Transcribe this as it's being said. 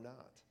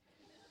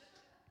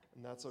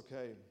And that's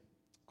okay.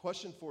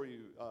 Question for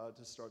you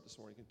to start this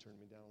morning. You can turn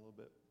me down a little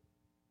bit.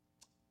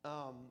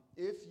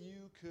 If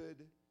you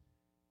could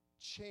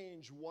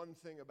change one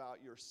thing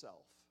about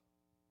yourself,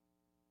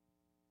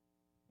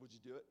 would you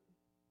do it?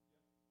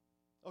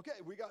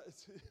 Okay, we got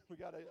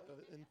an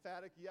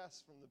emphatic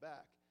yes from the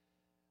back.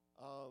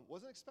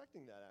 Wasn't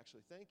expecting that,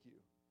 actually. Thank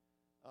you.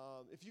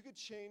 If you could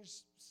change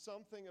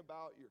something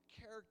about your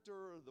character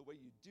or the way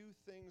you do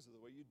things or the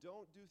way you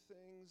don't do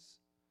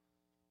things.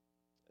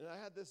 And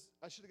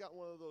I should have got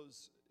one of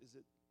those, is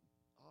it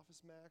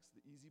Office Max,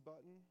 the easy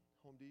button,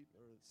 Home Depot,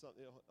 or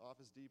something,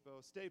 Office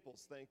Depot,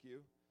 Staples, thank you.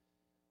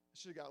 I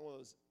should have gotten one of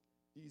those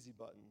easy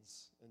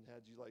buttons and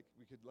had you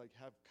we could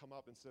have come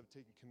up instead of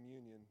taking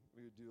communion,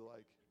 we would do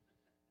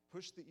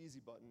push the easy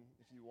button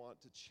if you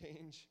want to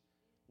change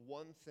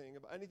one thing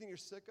about anything you're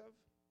sick of,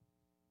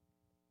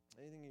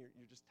 anything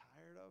you're just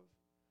tired of.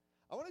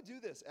 I want to do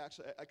this,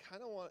 actually. I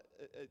kind of want,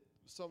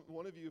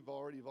 one of you have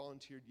already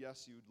volunteered,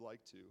 yes, you'd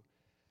like to.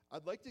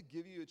 I'd like to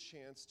give you a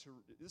chance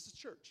to, this is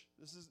church.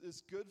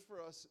 It's good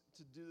for us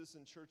to do this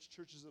in church.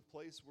 Church is a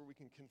place where we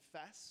can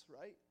confess,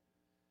 right?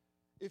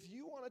 If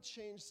you want to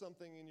change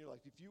something in your life,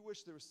 if you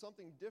wish there was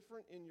something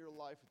different in your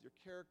life with your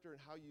character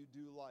and how you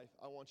do life,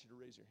 I want you to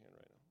raise your hand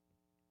right now.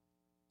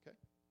 Okay,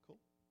 cool.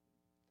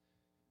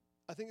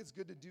 I think it's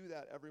good to do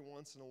that every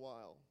once in a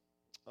while.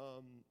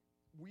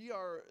 We're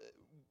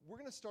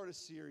going to start a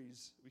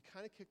series. We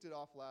kind of kicked it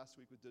off last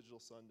week with Digital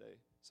Sunday.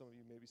 Some of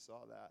you maybe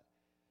saw that.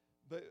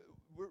 But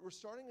we're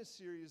starting a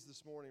series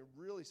this morning,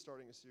 really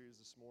starting a series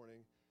this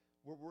morning,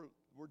 where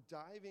we're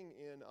diving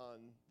in on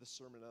the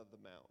Sermon on the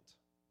Mount.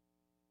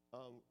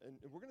 And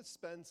we're going to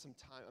spend some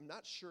time. I'm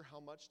not sure how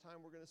much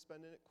time we're going to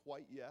spend in it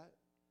quite yet.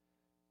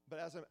 But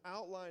as I'm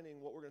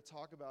outlining what we're going to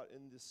talk about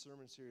in this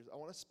sermon series, I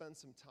want to spend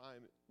some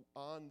time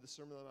on the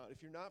Sermon on the Mount.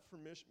 If you're not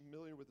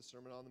familiar with the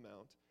Sermon on the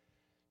Mount,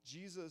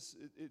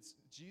 it's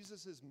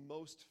Jesus'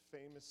 most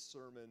famous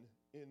sermon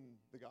in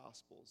the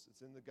Gospels.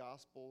 It's in the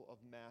Gospel of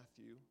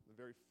Matthew, the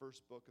very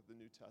first book of the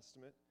New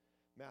Testament.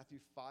 Matthew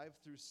 5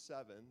 through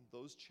 7,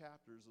 those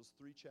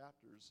three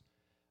chapters,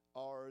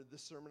 are the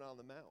Sermon on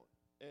the Mount.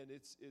 And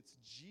it's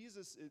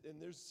Jesus,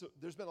 and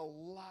there's been a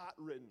lot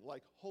written,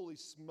 holy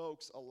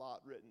smokes, a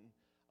lot written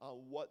on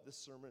what the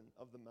Sermon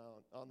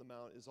on the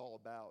Mount is all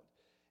about.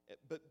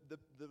 But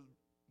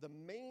the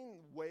main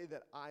way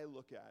that I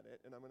look at it,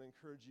 and I'm going to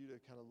encourage you to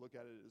kind of look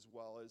at it as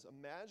well, is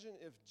imagine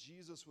if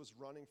Jesus was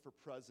running for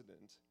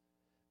president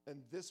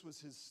and this was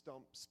his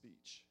stump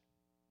speech.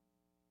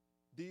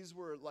 These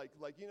were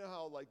you know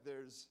how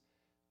there's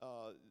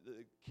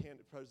the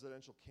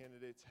presidential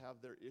candidates have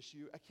their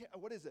issue.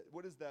 What is it?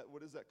 What is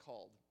that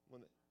called?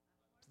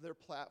 Their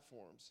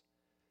platforms.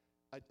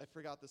 I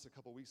forgot this a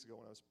couple weeks ago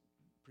when I was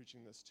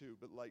preaching this too,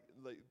 but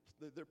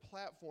their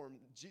platform,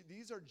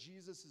 these are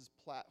Jesus's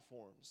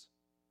platforms.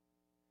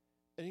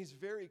 And he's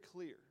very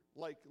clear,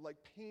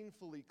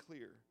 painfully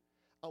clear,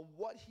 on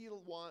what he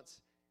wants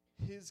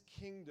his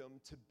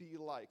kingdom to be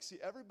like. See,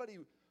 everybody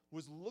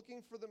was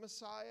looking for the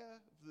Messiah,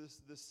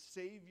 this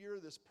Savior,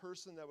 this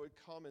person that would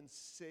come and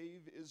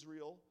save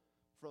Israel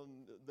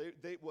from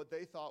what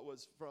they thought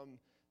was from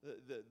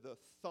the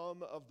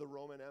thumb of the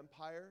Roman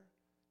Empire.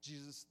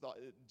 Jesus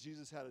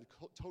had a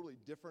totally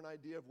different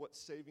idea of what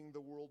saving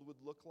the world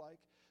would look like.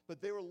 But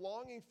they were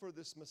longing for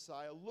this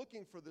Messiah,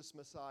 looking for this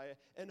Messiah,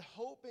 and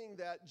hoping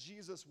that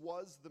Jesus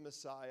was the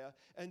Messiah.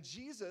 And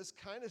Jesus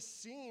kind of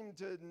seemed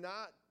to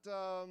not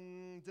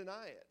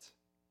deny it.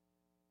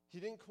 He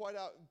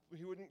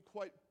wouldn't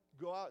quite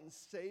go out and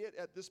say it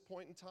at this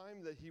point in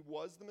time that he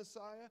was the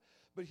Messiah,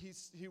 but he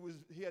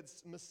had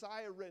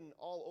Messiah written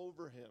all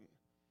over him.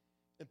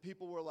 And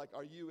people were like,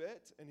 "Are you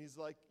it?" And he's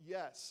like,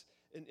 "Yes.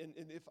 And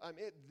if I'm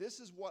it, this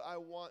is what I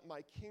want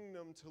my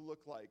kingdom to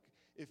look like.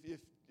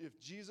 If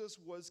Jesus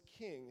was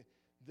king,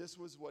 this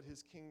was what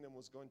his kingdom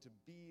was going to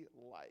be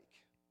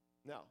like."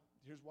 Now,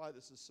 here's why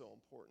this is so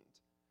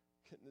important.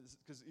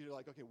 Because you're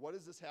like, okay, what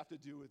does this have to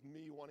do with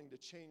me wanting to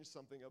change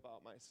something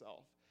about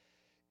myself?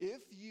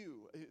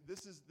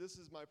 This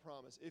is my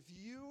promise.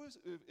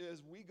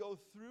 As we go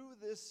through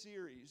this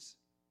series,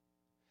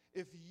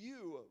 if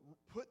you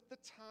put the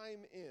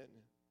time in,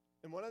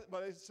 and when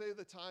I say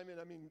the time in,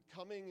 I mean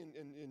coming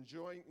and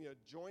enjoying,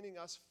 joining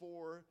us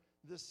for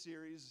this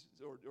series,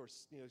 or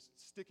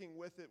sticking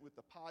with it with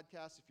the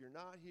podcast. If you're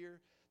not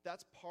here,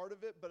 that's part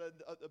of it. But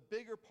a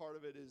bigger part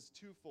of it is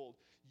twofold.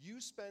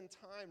 You spend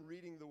time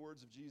reading the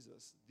words of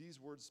Jesus, these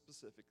words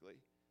specifically.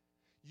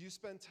 You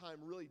spend time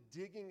really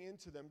digging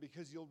into them,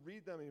 because you'll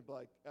read them and you'll be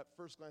like, at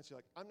first glance, you're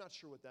like, I'm not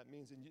sure what that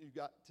means. And you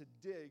got to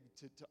dig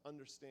to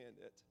understand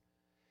it.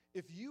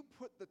 If you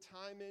put the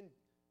time in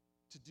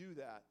to do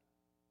that,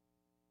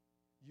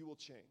 you will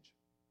change.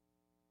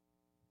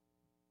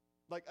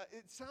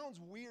 It sounds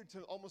weird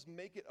to almost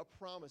make it a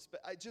promise, but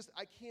I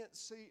can't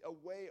see a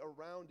way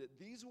around it.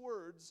 These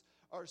words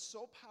are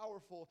so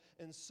powerful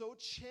and so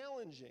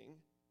challenging,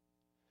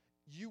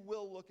 you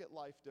will look at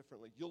life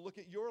differently. You'll look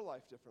at your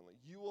life differently.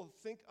 You will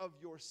think of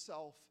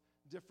yourself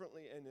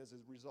differently, and as a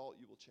result,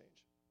 you will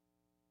change.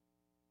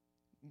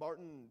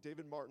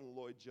 David Martin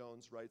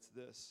Lloyd-Jones writes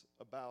this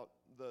about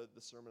the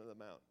Sermon on the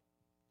Mount.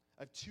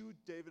 I have 2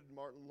 David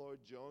Martin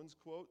Lloyd-Jones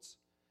quotes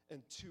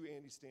and 2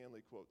 Andy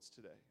Stanley quotes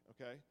today,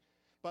 okay?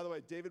 By the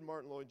way, David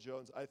Martin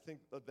Lloyd-Jones, I think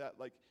of that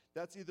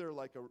that's either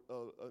like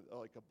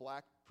a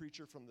black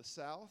preacher from the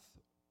South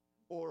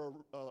or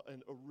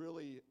a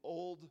really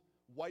old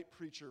white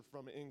preacher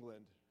from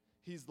England.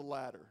 He's the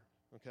latter,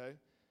 okay?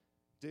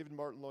 David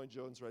Martin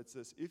Lloyd-Jones writes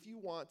this: if you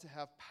want to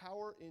have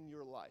power in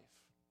your life,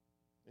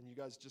 and you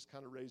guys just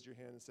kind of raised your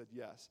hand and said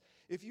yes.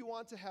 If you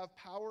want to have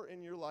power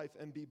in your life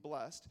and be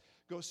blessed,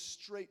 go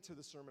straight to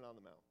the Sermon on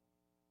the Mount.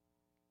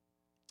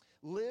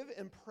 Live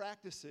and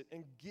practice it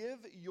and give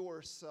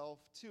yourself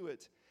to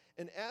it.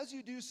 And as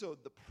you do so,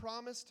 the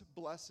promised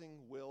blessing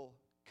will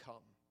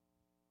come.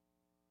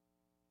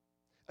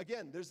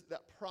 Again, there's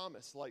that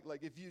promise, like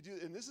if you do,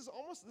 and this is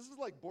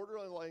like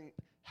borderline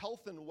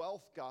health and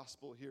wealth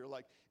gospel here.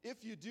 Like,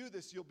 if you do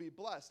this, you'll be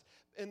blessed.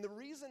 And the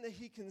reason that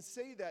he can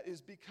say that is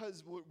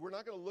because we're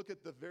not going to look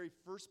at the very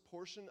first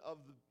portion of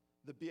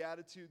the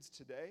Beatitudes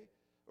today,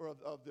 or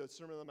of the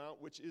Sermon on the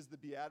Mount, which is the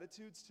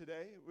Beatitudes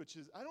today, which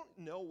is, I don't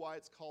know why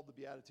it's called the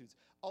Beatitudes.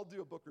 I'll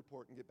do a book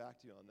report and get back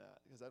to you on that,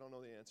 because I don't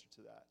know the answer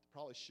to that.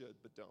 Probably should,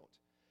 but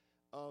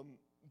don't.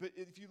 But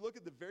if you look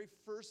at the very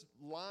first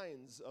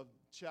lines of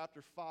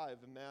chapter 5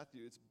 in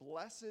Matthew, it's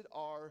blessed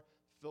are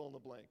fill in the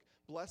blank.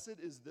 Blessed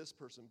is this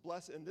person.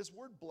 Blessed, and this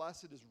word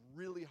blessed is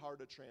really hard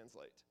to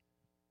translate.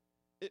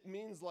 It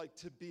means like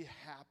to be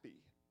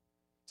happy,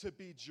 to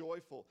be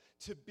joyful,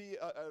 to be,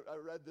 I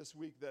read this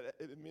week that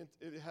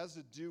it has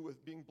to do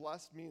with being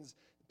blessed means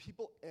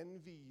people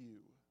envy you.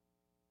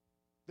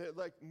 They're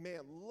like,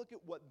 man, look at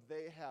what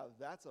they have.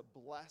 That's a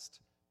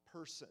blessed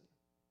person.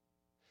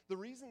 The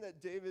reason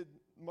that David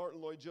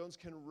Martin Lloyd-Jones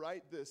can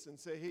write this and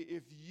say, hey,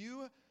 if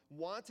you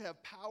want to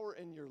have power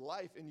in your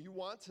life and you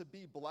want to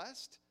be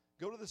blessed,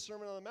 go to the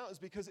Sermon on the Mount, is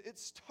because it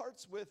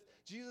starts with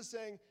Jesus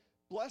saying,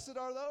 blessed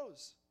are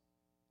those.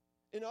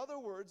 In other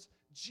words,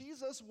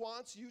 Jesus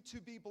wants you to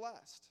be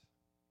blessed.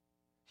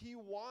 He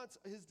wants,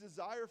 his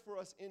desire for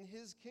us in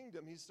his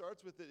kingdom, he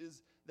starts with it,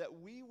 is that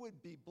we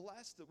would be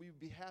blessed, that we would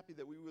be happy,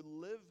 that we would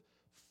live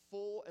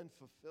full and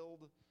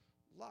fulfilled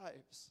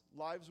lives.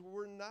 Lives where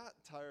we're not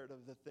tired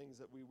of the things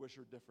that we wish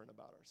are different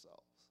about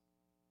ourselves.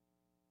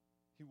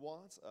 He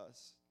wants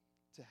us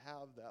to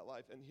have that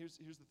life. And here's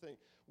the thing.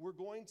 We're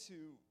going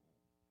to,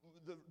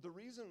 the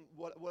reason,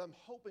 what I'm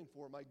hoping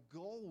for, my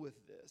goal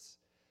with this,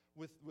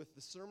 with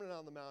the Sermon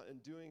on the Mount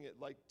and doing it,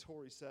 like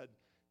Tori said,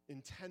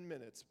 in 10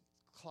 minutes,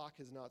 clock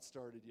has not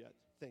started yet.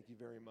 Thank you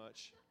very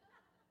much.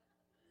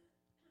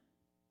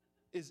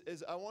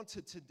 Is I want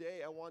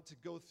to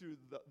go through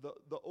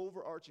the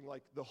overarching,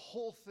 like the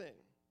whole thing,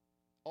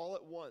 all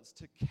at once,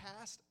 to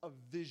cast a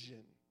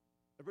vision.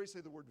 Everybody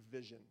say the word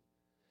vision.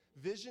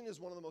 Vision is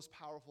one of the most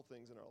powerful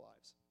things in our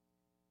lives.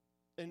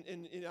 And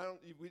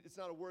it's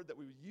not a word that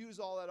we would use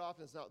all that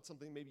often. It's not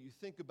something maybe you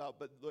think about.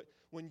 But look,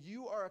 when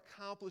you are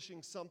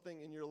accomplishing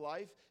something in your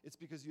life, it's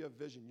because you have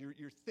vision.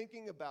 You're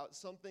thinking about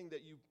something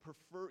that you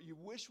prefer, you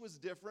wish was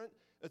different.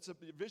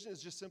 Vision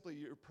is just simply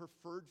your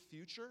preferred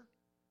future.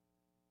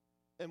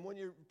 And when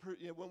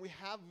we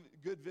have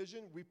good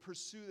vision, we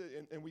pursue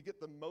it and we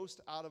get the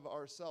most out of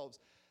ourselves.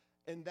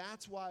 And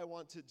that's why I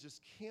want to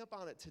just camp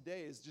on it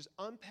today, is just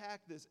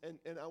unpack this.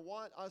 And I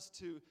want us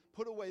to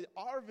put away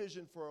our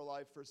vision for our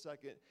life for a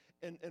second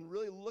and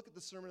really look at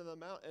the Sermon on the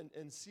Mount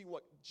and see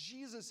what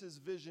Jesus'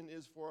 vision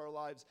is for our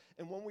lives.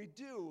 And when we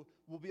do,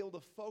 we'll be able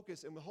to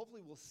focus, and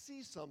hopefully we'll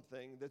see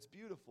something that's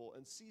beautiful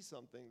and see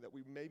something that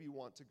we maybe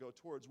want to go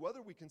towards,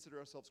 whether we consider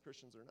ourselves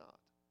Christians or not.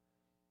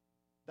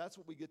 That's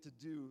what we get to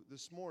do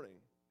this morning.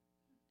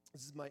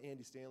 This is my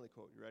Andy Stanley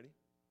quote. You ready?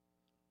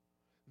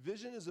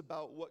 Vision is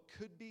about what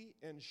could be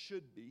and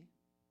should be,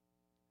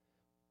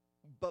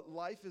 but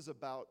life is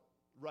about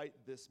right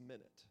this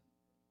minute.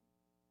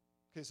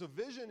 Okay, so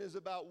vision is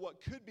about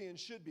what could be and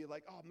should be.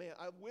 Like, oh man,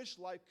 I wish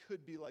life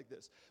could be like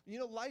this.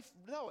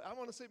 I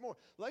want to say more.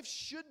 Life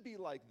should be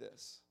like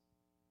this.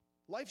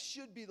 Life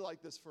should be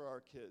like this for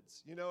our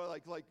kids.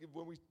 Like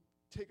when we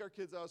take our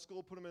kids out of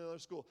school, put them in another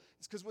school.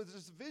 It's because with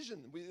this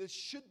vision, it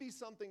should be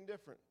something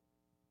different.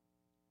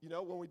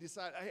 When we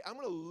decide, hey, I'm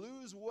going to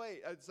lose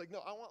weight, it's like, no,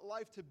 I want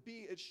life to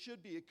be, it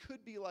should be, it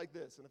could be like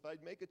this. And if I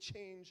make a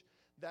change,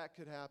 that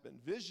could happen.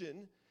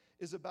 Vision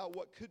is about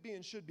what could be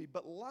and should be,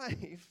 but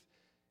life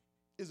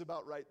is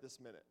about right this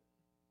minute.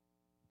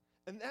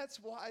 And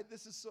that's why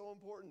this is so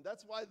important.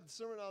 That's why the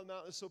Sermon on the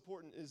Mount is so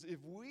important, is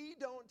if we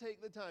don't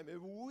take the time,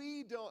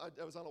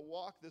 I was on a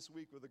walk this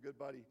week with a good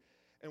buddy,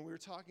 and we were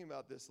talking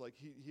about this, like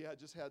he had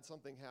just had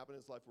something happen in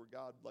his life where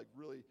God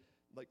really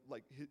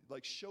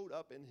showed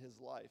up in his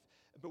life.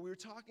 But we were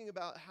talking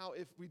about how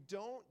if we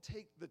don't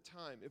take the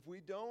time, if we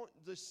don't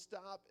just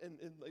stop and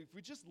if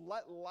we just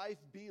let life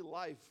be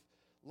life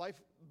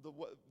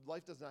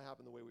does not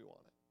happen the way we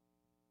want it.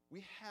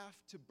 We have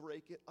to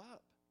break it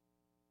up.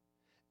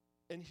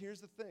 And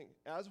here's the thing.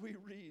 As we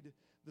read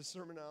the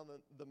Sermon on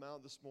the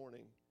Mount this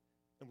morning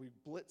and we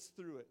blitz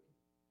through it,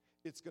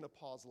 it's going to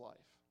pause life.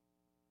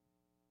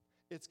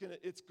 It's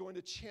going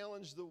to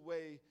challenge the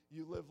way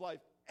you live life.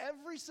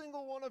 Every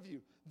single one of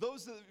you,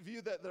 those of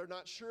you that are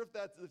not sure if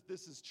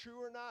this is true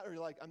or not, or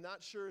you're like, I'm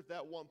not sure if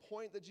that one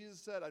point that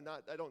Jesus said,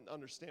 I don't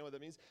understand what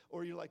that means,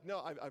 or you're like,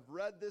 no, I've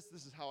read this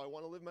is how I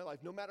want to live my life.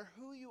 No matter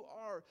who you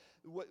are,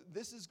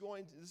 this is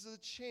a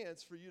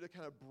chance for you to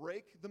kind of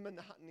break the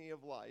monotony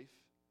of life,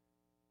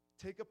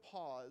 take a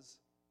pause,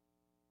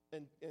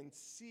 and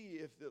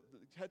see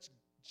catch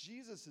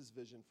Jesus'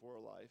 vision for a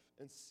life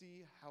and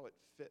see how it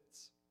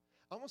fits.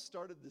 I almost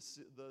started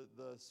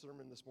the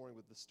sermon this morning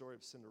with the story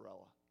of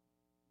Cinderella,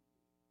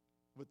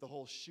 with the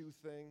whole shoe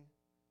thing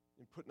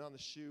and putting on the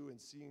shoe and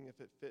seeing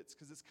if it fits,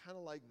 because it's kind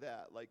of like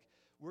that. Like,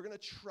 we're going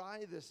to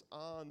try this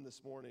on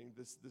this morning,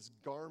 this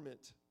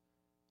garment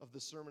of the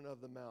Sermon on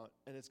the Mount,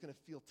 and it's going to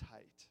feel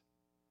tight.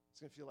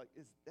 It's going to feel like,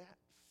 I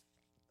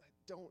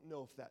don't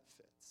know if that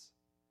fits.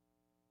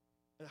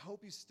 And I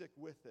hope you stick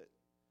with it,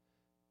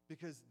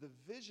 because the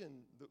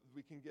vision that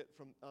we can get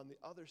from on the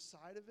other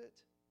side of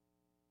it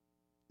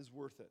is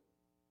worth it.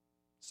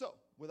 So,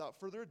 without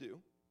further ado,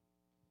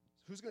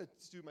 who's going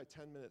to do my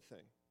 10-minute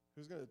thing?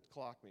 Who's going to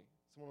clock me?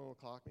 Someone want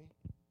to clock me?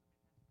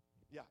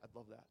 Yeah, I'd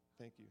love that.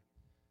 Thank you.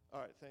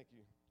 All right, thank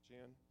you,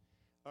 Jan.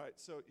 All right,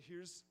 so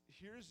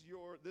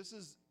this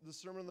is the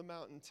Sermon on the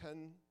Mount in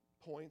 10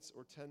 points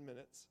or 10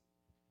 minutes.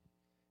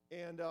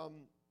 And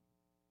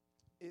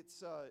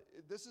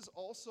this is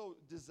also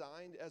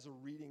designed as a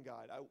reading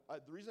guide.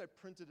 The reason I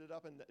printed it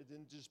up and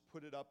didn't just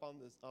put it up on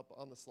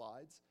the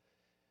slides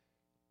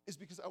is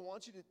because I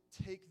want you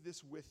to take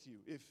this with you.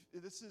 If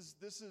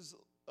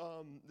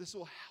this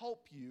will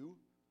help you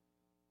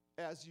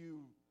as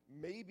you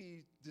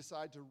maybe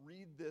decide to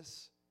read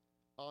this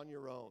on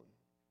your own.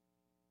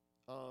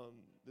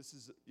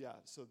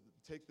 So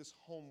take this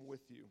home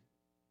with you.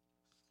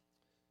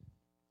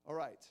 All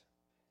right.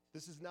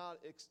 This is not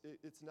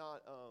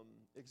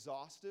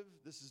exhaustive.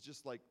 This is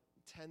just like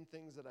 10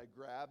 things that I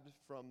grabbed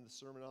from the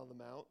Sermon on the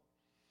Mount.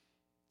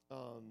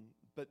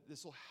 But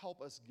this will help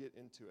us get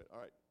into it. All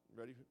right.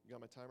 Ready? You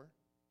got my timer?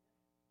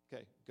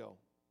 Okay, go.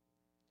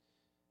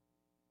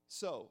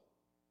 So,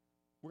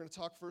 we're going to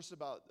talk first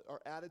about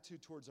our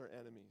attitude towards our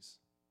enemies.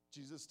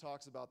 Jesus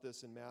talks about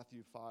this in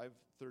Matthew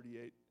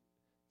 5:38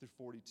 through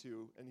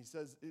 42, and he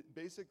says,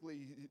 this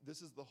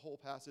is the whole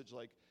passage,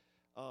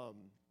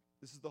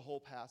 this is the whole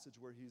passage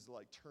where he's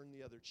like, turn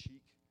the other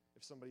cheek.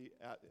 If somebody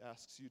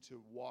asks you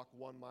to walk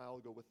 1 mile,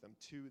 go with them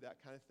 2,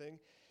 that kind of thing.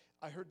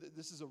 I heard that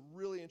this is a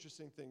really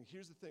interesting thing.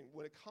 Here's the thing.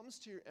 When it comes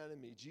to your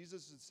enemy,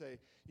 Jesus would say,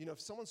 if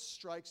someone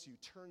strikes you,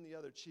 turn the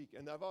other cheek.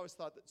 And I've always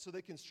thought that so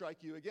they can strike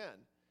you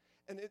again.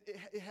 And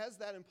it has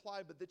that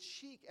implied, but the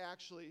cheek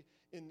actually,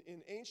 in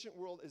ancient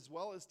world as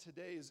well as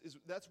today, is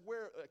that's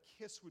where a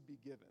kiss would be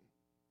given.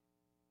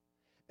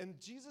 And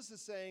Jesus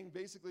is saying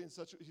basically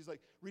he's like,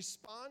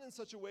 respond in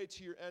such a way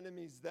to your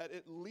enemies that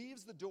it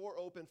leaves the door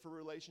open for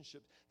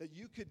relationship, that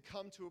you could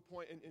come to a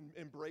point and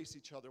embrace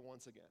each other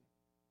once again.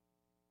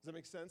 Does that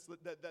make sense?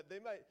 That they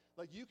might,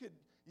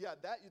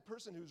 that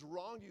person who's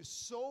wronged you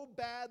so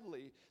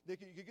badly, you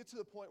could get to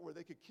the point where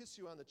they could kiss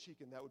you on the cheek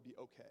and that would be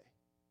okay.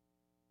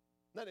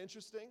 Isn't that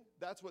interesting?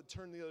 That's what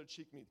turn the other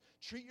cheek means.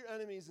 Treat your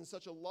enemies in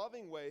such a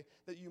loving way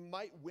that you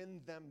might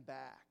win them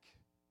back,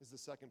 is the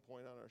second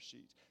point on our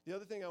sheet. The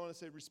other thing I want to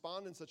say,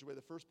 respond in such a way,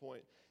 the first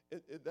point,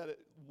 that it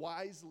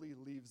wisely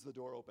leaves the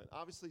door open.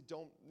 Obviously,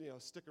 don't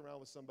stick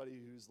around with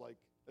somebody who's like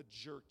a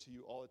jerk to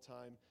you all the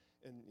time,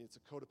 and it's a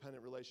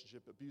codependent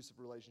relationship, abusive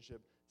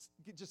relationship.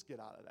 Just get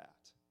out of that.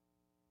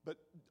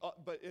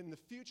 But in the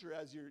future,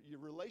 as your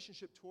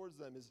relationship towards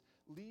them is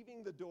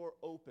leaving the door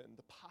open,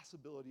 the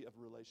possibility of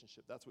a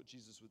relationship. That's what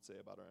Jesus would say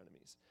about our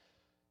enemies.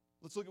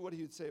 Let's look at what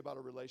he would say about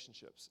our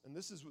relationships. And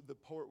this is the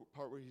part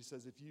where he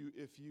says, if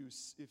you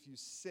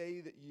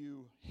say that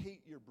you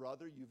hate your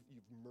brother, you've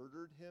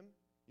murdered him.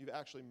 You've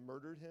actually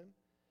murdered him.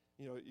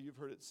 You've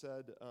heard it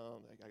said,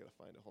 I got to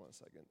find it. Hold on a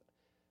second.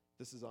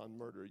 This is on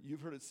murder.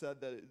 You've heard it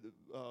said that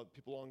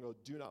people long ago,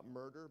 do not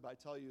murder. But I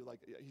tell you,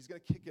 he's going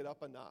to kick it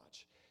up a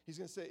notch. He's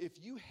going to say, if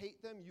you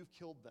hate them, you've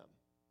killed them.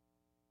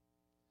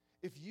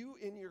 If you,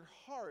 in your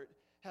heart,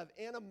 have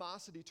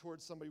animosity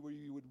towards somebody where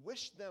you would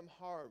wish them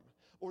harm,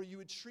 or you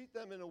would treat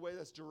them in a way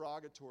that's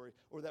derogatory,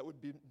 or that would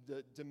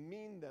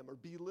demean them or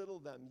belittle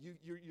them,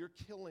 you're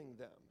killing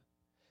them.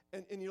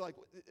 And you're like,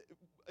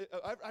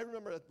 I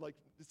remember,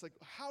 it's like,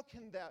 how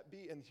can that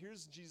be? And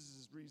here's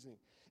Jesus' reasoning.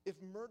 If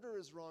murder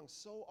is wrong,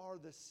 so are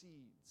the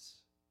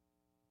seeds.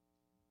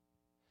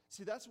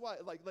 See, that's why,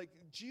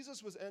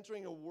 Jesus was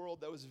entering a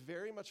world that was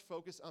very much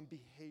focused on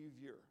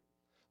behavior.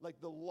 Like,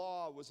 the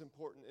law was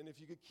important. And if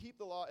you could keep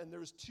the law, and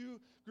there was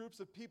two groups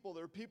of people.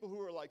 There were people who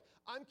were like,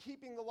 I'm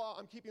keeping the law.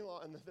 And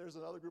there's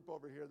another group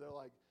over here. They're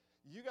like,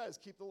 you guys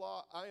keep the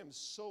law.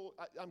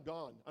 I'm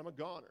gone. I'm a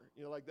goner.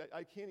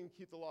 I can't even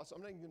keep the law, so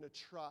I'm not even going to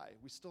try.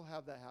 We still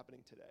have that happening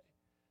today.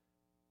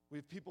 We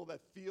have people that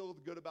feel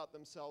good about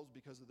themselves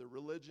because of their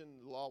religion.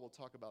 The law, we'll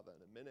talk about that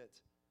in a minute.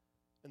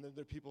 And then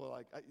there are people who are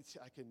like, I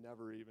can't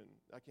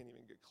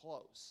even get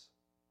close.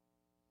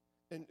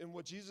 And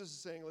what Jesus is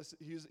saying, listen,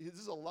 this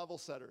is a level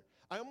setter.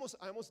 I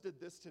almost did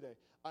this today.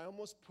 I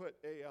almost put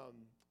a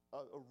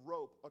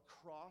rope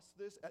across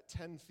this at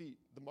 10 feet,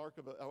 the mark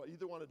of I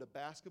either wanted a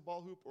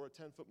basketball hoop or a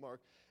 10-foot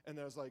mark, and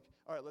I was like,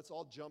 all right, let's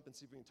all jump and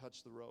see if we can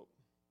touch the rope.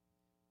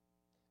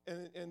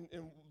 And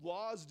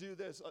laws do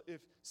this.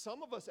 If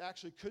some of us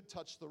actually could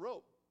touch the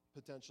rope,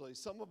 potentially.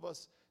 Some of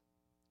us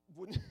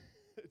wouldn't.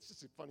 It's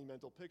just a funny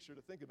mental picture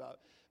to think about,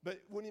 but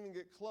wouldn't even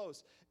get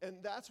close.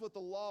 And that's what the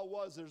law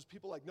was. There's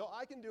people like, no,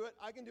 I can do it.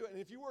 And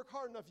if you work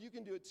hard enough, you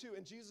can do it too.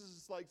 And Jesus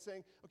is like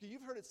saying, okay,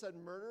 you've heard it said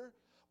murder.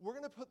 We're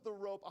going to put the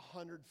rope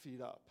 100 feet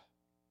up.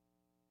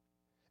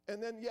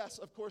 And then, yes,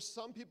 of course,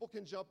 some people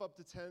can jump up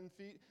to 10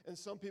 feet, and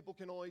some people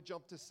can only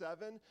jump to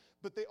 7,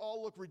 but they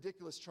all look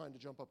ridiculous trying to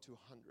jump up to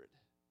 100.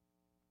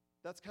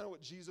 That's kind of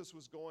what Jesus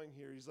was going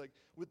here. He's like,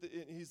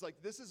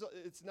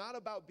 it's not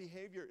about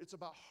behavior, it's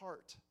about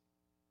heart.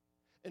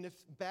 And if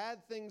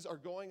bad things are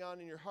going on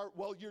in your heart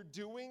while you're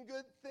doing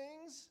good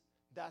things,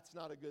 that's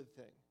not a good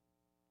thing.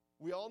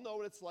 We all know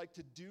what it's like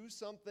to do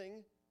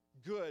something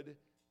good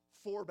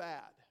for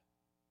bad.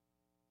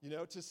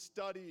 To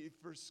study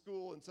for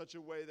school in such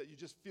a way that you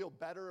just feel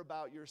better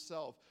about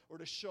yourself, or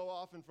to show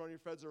off in front of your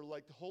friends, or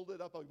like to hold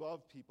it up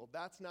above people.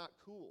 That's not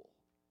cool.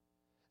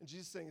 And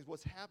Jesus is saying is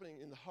what's happening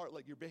in the heart,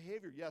 like your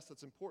behavior, yes,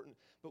 that's important,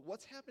 but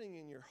what's happening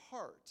in your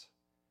heart?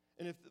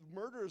 And if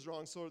murder is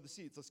wrong, so are the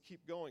seeds. Let's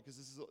keep going, because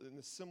this is in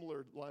a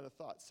similar line of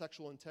thought.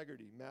 Sexual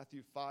integrity,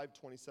 Matthew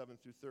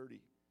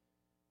 5:27-30,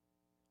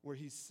 where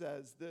he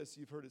says this,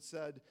 you've heard it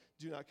said,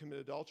 do not commit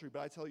adultery, but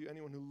I tell you,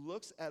 anyone who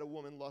looks at a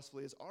woman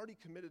lustfully has already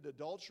committed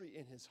adultery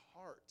in his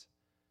heart.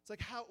 It's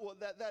like,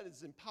 that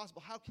is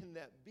impossible. How can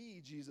that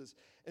be, Jesus?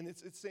 And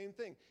it's the same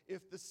thing.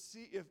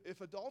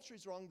 If adultery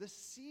is wrong, the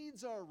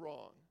seeds are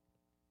wrong.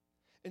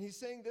 And he's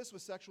saying this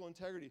with sexual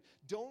integrity.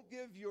 Don't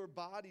give your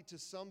body to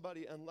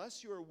somebody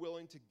unless you are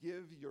willing to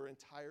give your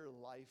entire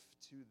life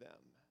to them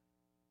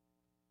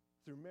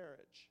through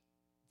marriage.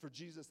 For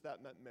Jesus,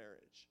 that meant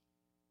marriage.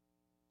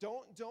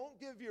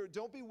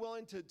 Don't be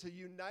willing to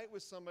unite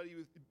with somebody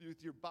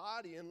with your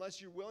body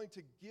unless you're willing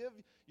to give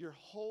your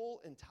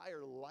whole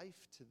entire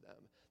life to them.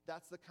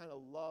 That's the kind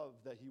of love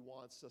that he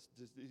wants us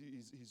to.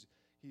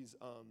 He's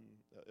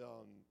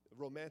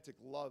romantic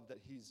love that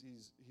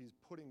he's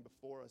putting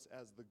before us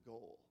as the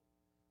goal.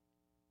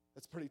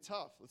 That's pretty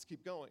tough. Let's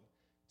keep going.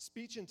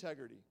 Speech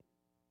integrity.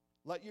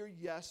 Let your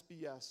yes be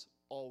yes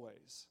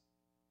always.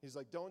 He's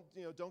like, don't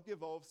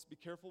give oaths. Be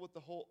careful with the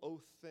whole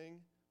oath thing,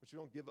 which we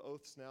don't give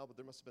oaths now, but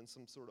there must have been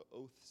some sort of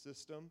oath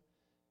system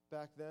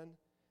back then.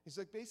 He's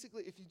like,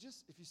 basically, if you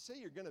say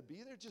you're going to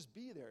be there, just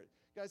be there.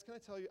 Guys, can I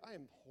tell you, I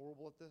am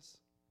horrible at this.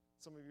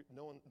 Some of you,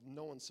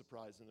 no one's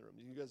surprised in the room.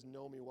 You guys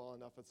know me well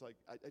enough. It's like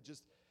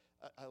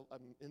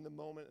I'm in the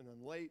moment and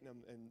I'm late,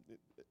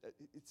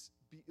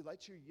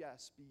 let your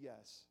yes be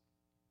yes,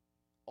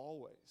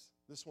 always.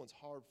 This one's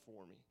hard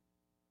for me.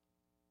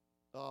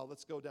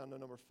 Let's go down to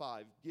number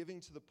 5,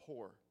 giving to the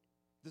poor.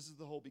 This is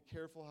the whole be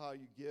careful how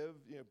you give,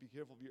 be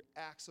careful of your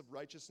acts of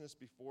righteousness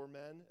before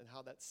men and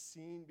how that's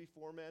seen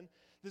before men.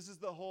 This is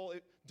the whole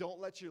don't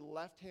let your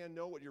left hand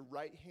know what your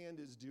right hand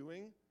is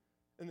doing.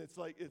 And it's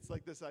like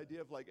this idea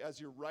of like as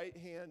your right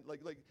hand,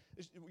 like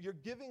your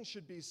giving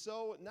should be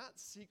so not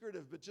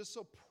secretive, but just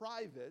so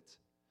private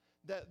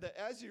that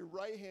as your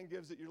right hand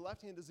gives it, your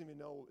left hand doesn't even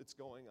know it's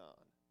going on.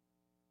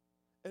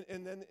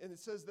 And it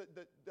says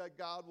that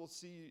God will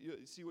see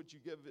what you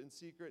give in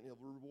secret, and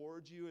He'll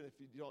reward you. And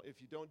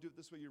if you don't do it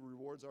this way, your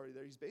reward's already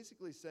there. He's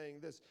basically saying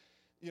this: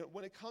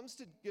 when it comes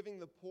to giving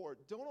the poor,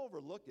 don't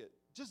overlook it.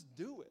 Just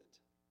do it.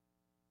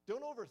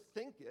 Don't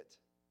overthink it.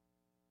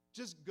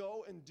 Just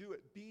go and do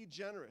it. Be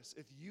generous.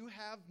 If you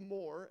have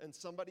more and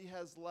somebody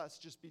has less,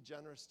 just be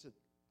generous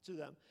to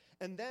them.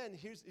 And then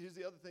here's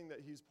the other thing that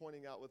he's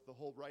pointing out with the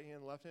whole right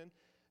hand, left hand.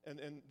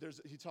 And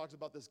he talks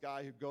about this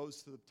guy who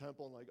goes to the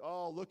temple and like,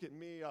 oh, look at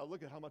me,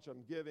 look at how much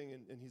I'm giving.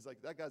 And he's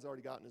like, that guy's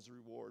already gotten his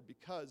reward,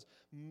 because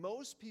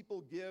most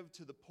people give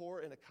to the poor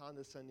in a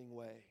condescending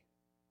way.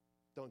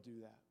 Don't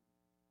do that.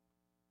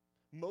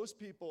 Most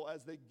people,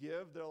 as they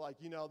give, they're like,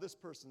 this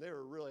person, they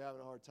were really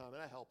having a hard time,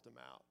 and I helped them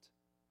out.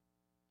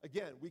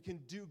 Again, we can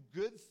do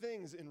good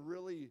things in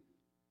really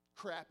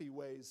crappy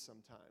ways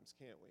sometimes,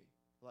 can't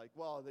we? Like,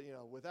 well,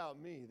 without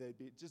me, they'd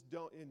be, just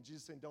don't, and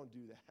Jesus saying, don't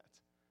do that.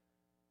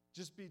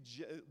 Just be,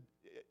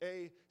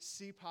 if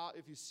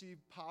you see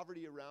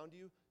poverty around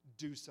you,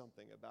 do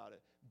something about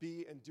it.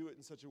 And do it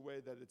in such a way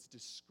that it's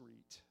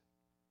discreet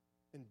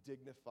and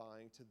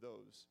dignifying to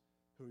those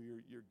who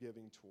you're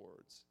giving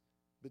towards.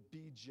 But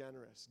be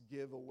generous.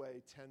 Give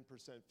away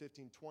 10%,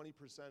 15,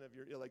 20% of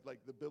your, like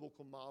the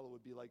biblical model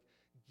would be like,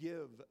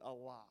 give a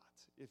lot,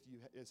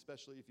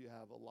 especially if you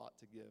have a lot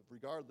to give,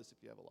 regardless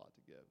if you have a lot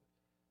to give.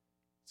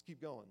 Let's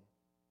keep going.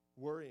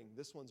 Worrying.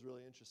 This one's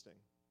really interesting.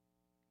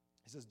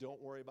 He says,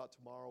 don't worry about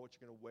tomorrow, what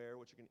you're going to wear,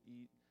 what you're going to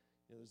eat.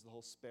 There's the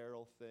whole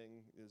sparrow thing.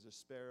 There's a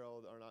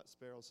sparrow, or not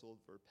sparrows sold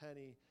for a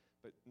penny,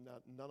 but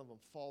none of them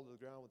fall to the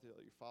ground with your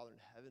Father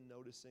in heaven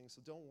noticing.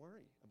 So don't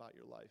worry about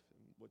your life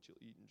and what you'll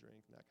eat and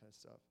drink and that kind of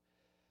stuff.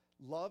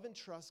 Love and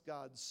trust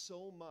God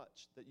so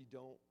much that you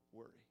don't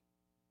worry.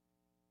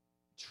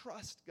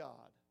 Trust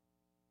God.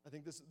 I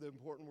think the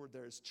important word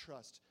there is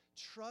trust.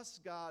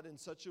 Trust God in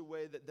such a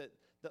way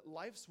that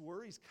life's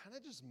worries kind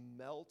of just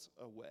melt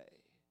away.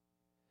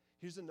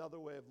 Here's another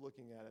way of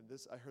looking at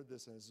it. I heard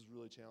this, and this is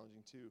really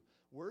challenging too.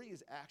 Worry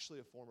is actually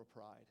a form of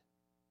pride.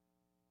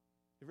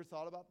 You ever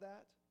thought about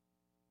that?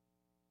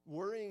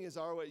 Worrying is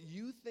our way.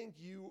 You think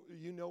you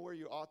know where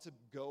you ought to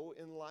go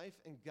in life,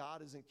 and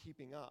God isn't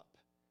keeping up.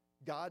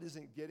 God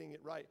isn't getting it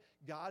right.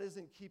 God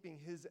isn't keeping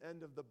his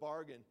end of the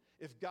bargain.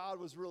 If God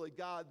was really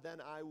God, then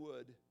I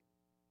would.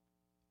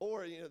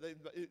 Or,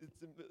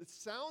 it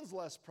sounds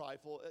less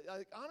prideful.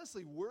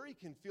 Honestly, worry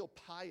can feel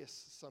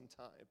pious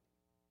sometimes.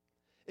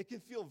 It can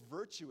feel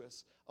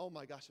virtuous. Oh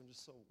my gosh, I'm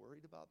just so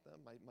worried about them.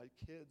 My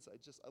kids,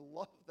 I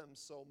love them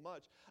so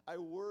much. I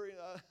worry,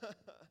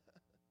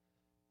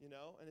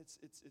 and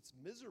it's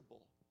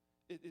miserable.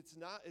 It's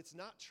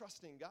not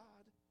trusting God.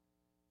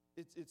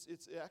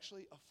 It's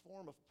actually a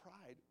form of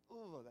pride.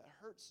 Oh, that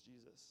hurts,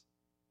 Jesus.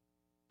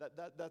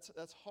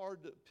 That's hard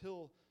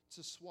pill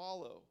to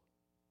swallow.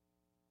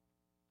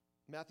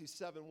 Matthew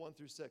 7, 1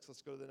 through 6.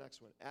 Let's go to the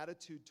next one.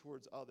 Attitude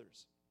towards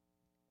others.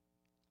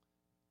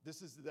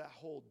 This is that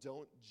whole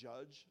don't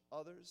judge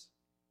others,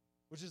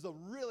 which is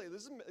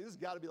this has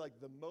got to be like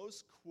the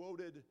most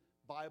quoted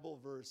Bible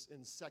verse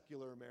in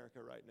secular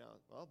America right now.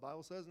 Well, the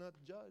Bible says not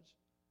to judge.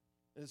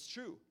 And it's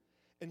true.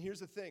 And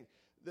here's the thing.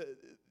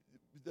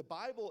 The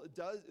Bible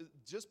does,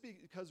 just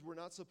because we're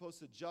not supposed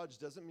to judge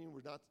doesn't mean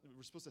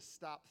we're supposed to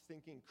stop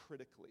thinking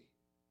critically.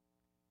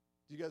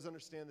 Do you guys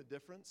understand the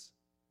difference?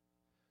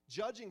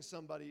 Judging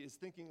somebody is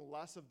thinking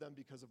less of them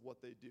because of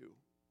what they do.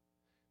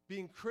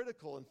 Being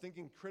critical and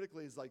thinking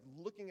critically is like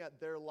looking at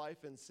their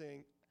life and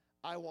saying,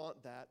 I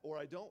want that, or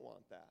I don't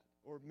want that.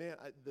 Or, man,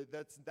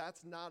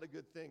 that's not a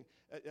good thing.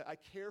 I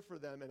care for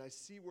them, and I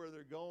see where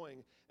they're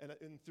going, and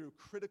through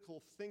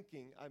critical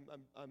thinking,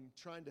 I'm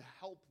trying to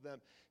help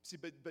them. See,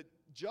 but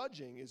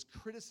judging is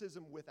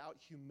criticism without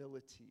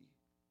humility,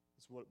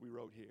 is what we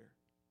wrote here.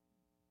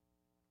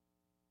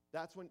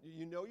 That's when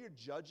you're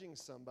judging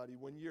somebody,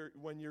 when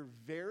you're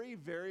very,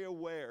 very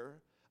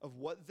aware of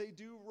what they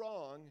do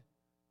wrong,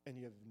 and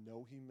you have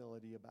no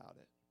humility about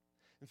it.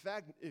 In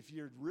fact, if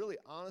you're really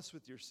honest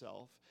with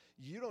yourself,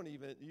 you're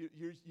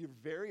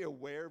very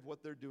aware of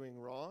what they're doing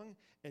wrong,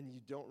 and you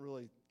don't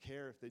really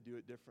care if they do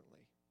it differently.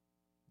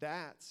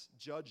 That's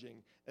judging,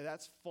 and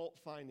that's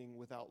fault-finding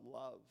without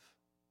love.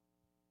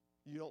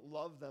 You don't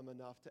love them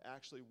enough to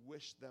actually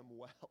wish them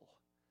well.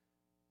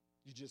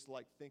 You just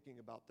like thinking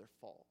about their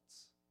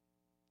faults.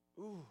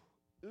 Ooh,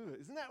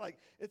 isn't that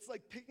it's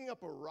like picking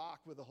up a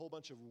rock with a whole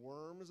bunch of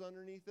worms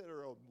underneath it,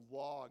 or a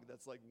log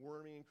that's like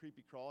wormy and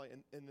creepy crawly,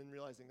 and then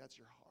realizing that's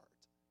your heart.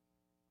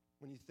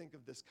 When you think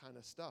of this kind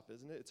of stuff,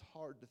 isn't it? It's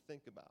hard to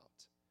think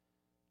about.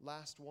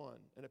 Last one,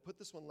 and I put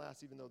this one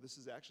last even though this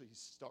is actually, he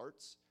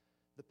starts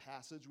the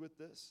passage with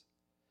this.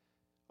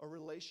 A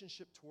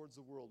relationship towards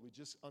the world. We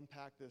just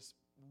unpacked this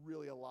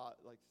really a lot,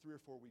 like 3 or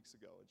 4 weeks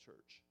ago in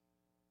church.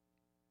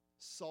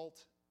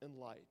 Salt and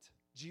light.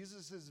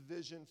 Jesus'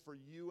 vision for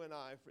you and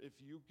I, if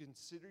you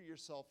consider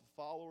yourself a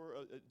follower,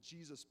 a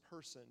Jesus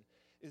person,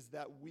 is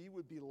that we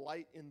would be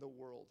light in the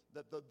world,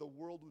 that the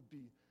world would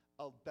be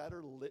a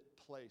better lit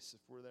place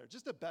if we're there.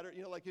 Just a better,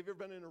 like have you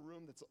ever been in a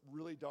room that's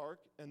really dark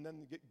and then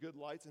you get good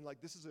lights and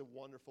like this is a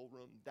wonderful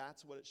room.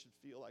 That's what it should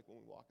feel like when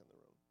we walk in the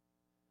room.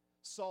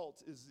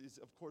 Salt is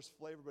of course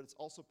flavor, but it's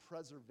also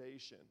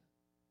preservation.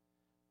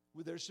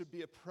 There should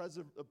be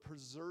a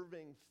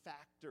preserving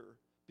factor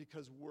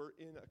because we're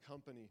in a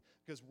company,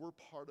 because we're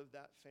part of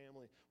that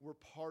family, we're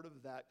part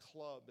of that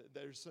club.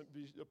 There's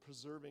a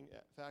preserving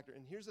factor.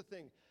 And here's the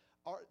thing,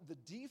 the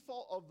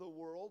default of the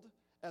world,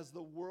 as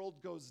the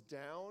world goes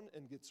down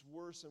and gets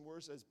worse and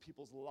worse, as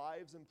people's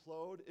lives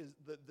implode, is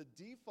the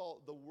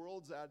default, the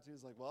world's attitude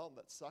is like, well,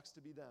 that sucks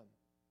to be them.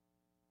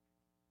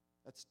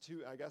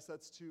 I guess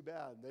that's too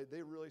bad.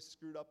 They really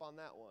screwed up on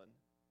that one.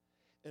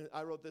 And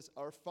I wrote this,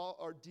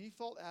 our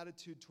default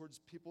attitude towards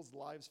people's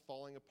lives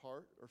falling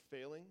apart or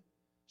failing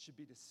should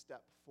be to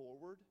step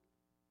forward,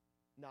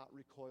 not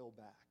recoil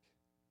back.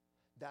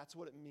 That's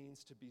what it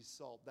means to be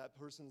salt. That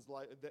person's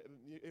life,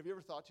 have you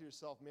ever thought to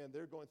yourself, man,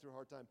 they're going through a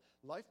hard time.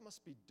 Life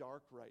must be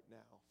dark right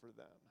now for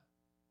them.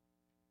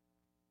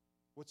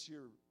 What's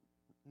your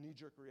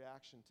knee-jerk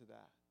reaction to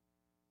that?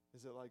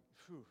 Is it like,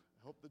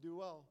 I hope they do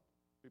well.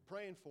 Be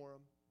praying for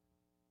them.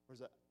 Or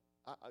is it,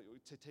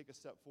 to take a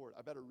step forward,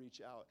 I better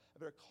reach out. I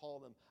better call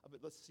them.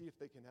 Let's see if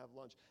they can have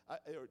lunch.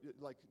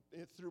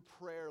 Through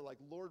prayer,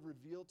 Lord,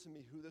 reveal to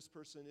me who this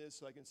person is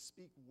so I can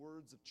speak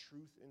words of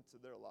truth into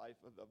their life,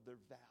 of their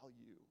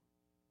value.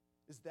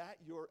 Is that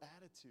your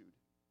attitude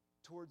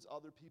towards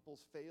other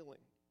people's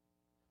failing?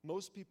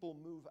 Most people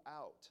move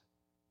out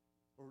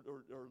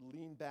or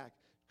lean back.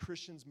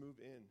 Christians move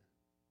in.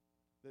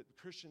 That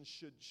Christians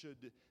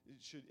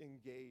should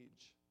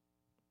engage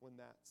when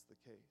that's the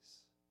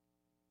case.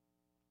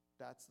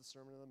 That's the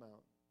Sermon on the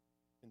Mount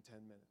in 10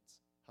 minutes.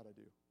 How'd I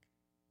do?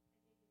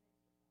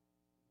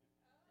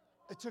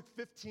 It took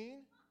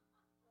 15?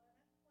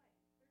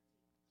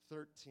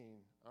 13.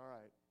 All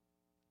right.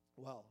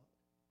 Well,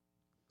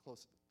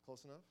 close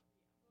enough?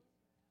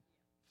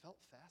 Felt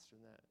faster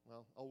than that.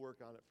 Well, I'll work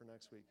on it for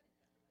next week.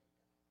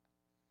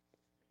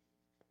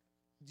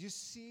 Do you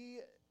see?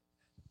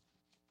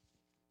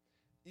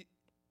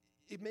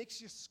 It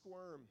makes you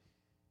squirm.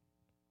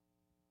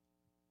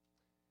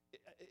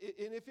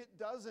 And if it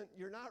doesn't,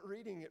 you're not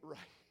reading it right.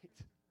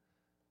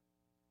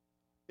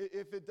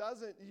 If it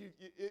doesn't,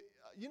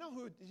 you know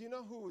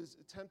who is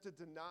tempted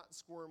to not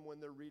squirm when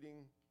they're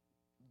reading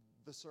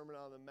the Sermon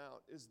on the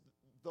Mount is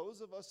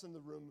those of us in the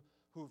room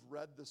who have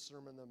read the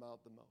Sermon on the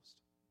Mount the most.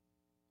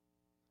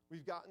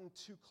 We've gotten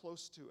too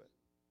close to it.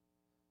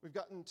 We've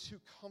gotten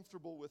too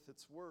comfortable with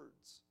its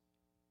words.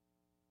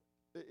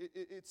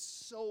 It's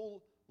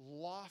so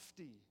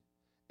lofty.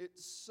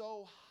 It's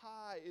so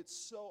high. It's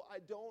so, I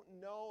don't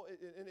know.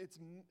 And it's,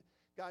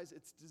 guys,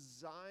 it's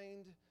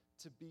designed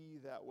to be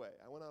that way.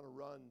 I went on a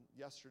run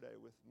yesterday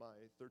with my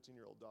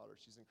 13-year-old daughter.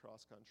 She's in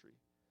cross country.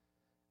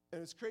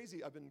 And it's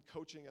crazy. I've been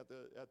coaching at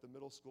the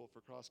middle school for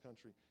cross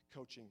country.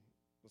 Coaching,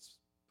 let's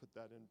put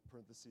that in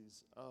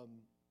parentheses,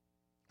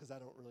 because I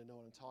don't really know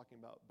what I'm talking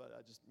about, but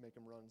I just make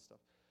them run and stuff.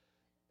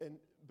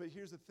 But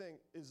here's the thing,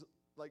 is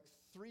like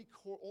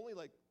only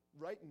like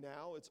right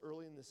now, it's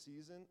early in the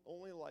season,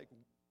 only like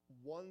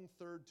 1/3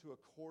 to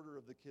 1/4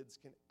 of the kids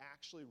can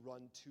actually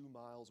run 2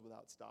 miles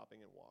without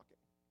stopping and walking.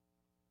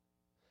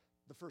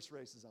 The first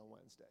race is on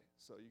Wednesday,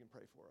 so you can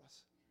pray for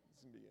us.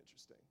 It's going to be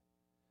interesting.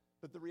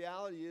 But the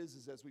reality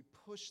is as we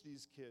push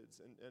these kids,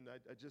 and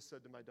I just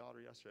said to my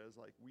daughter yesterday, I was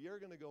like, we are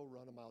going to go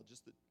run a mile,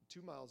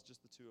 2 miles,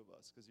 just the two of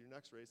us, because your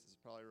next race is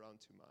probably around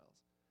 2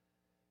 miles.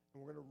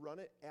 And we're going to run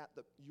it at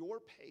your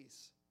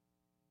pace.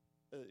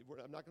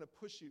 I'm not going to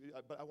push you,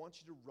 but I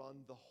want you to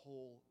run the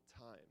whole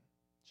time.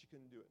 She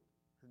couldn't do it.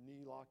 Her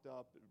knee locked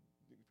up,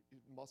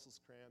 muscles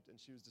cramped, and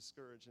she was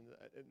discouraged.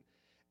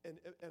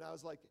 And I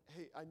was like,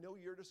 hey, I know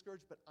you're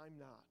discouraged, but I'm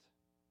not.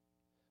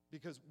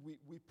 Because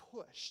we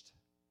pushed.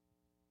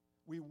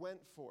 We went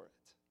for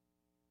it.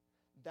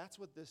 That's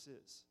what this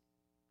is.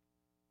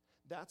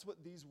 That's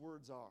what these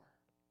words are.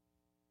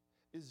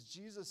 Is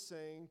Jesus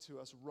saying to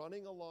us,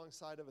 running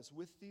alongside of us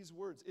with these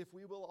words, if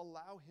we will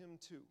allow him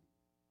to.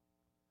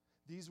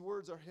 These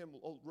words are him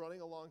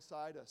running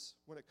alongside us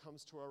when it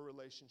comes to our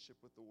relationship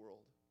with the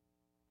world.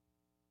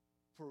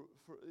 For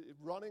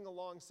running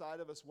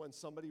alongside of us when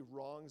somebody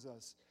wrongs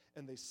us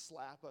and they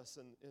slap us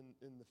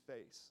in the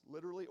face,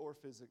 literally or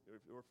physically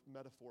or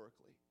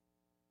metaphorically.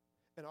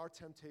 And our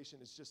temptation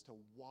is just to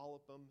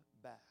wallop them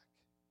back.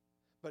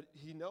 But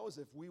he knows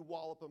if we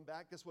wallop them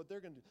back, guess what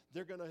they're going to do?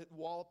 They're going to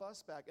wallop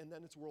us back, and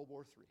then it's World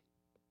War III.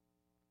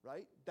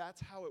 Right?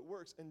 That's how it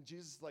works. And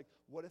Jesus is like,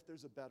 what if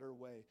there's a better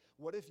way?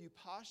 What if you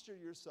posture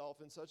yourself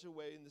in such a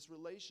way in this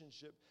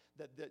relationship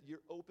that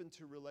you're open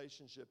to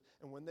relationship,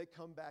 and when they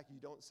come back, you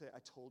don't say, I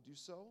told you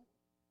so?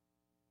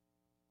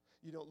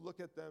 You don't look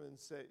at them and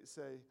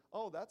say,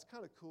 oh, that's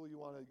kind of cool, you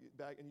want to get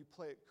back, and you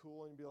play it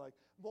cool and be like,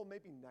 well,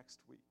 maybe next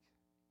week.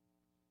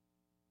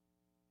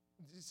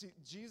 You see,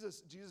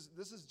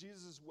 this is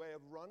Jesus' way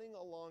of running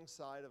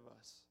alongside of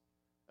us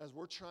as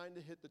we're trying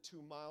to hit the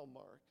 2-mile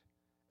mark,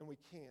 and we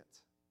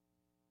can't.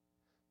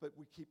 But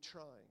we keep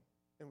trying,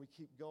 and we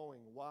keep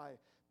going. Why?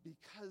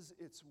 Because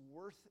it's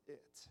worth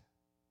it.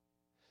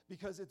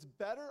 Because it's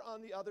better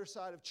on the other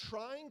side of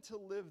trying to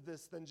live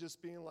this than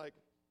just being like,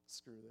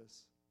 screw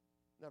this,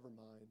 never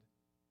mind.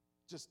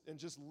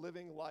 Just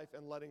living life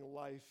and letting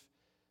life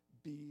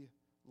be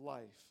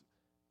life.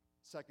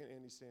 Second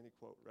Andy Stanley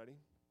quote, ready?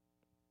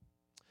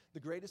 The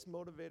greatest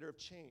motivator of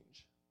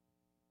change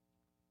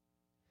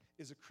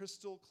is a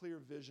crystal clear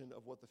vision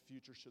of what the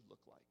future should look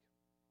like.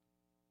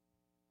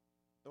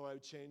 Oh, I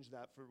would change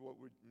that for what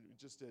we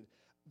just did.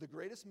 The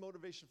greatest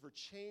motivation for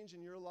change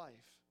in your life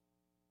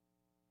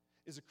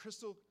is a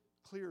crystal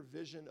clear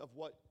vision of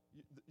what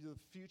the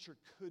future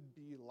could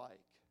be like.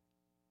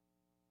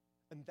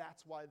 And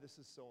that's why this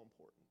is so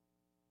important.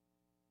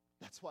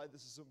 That's why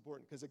this is so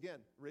important. Because again,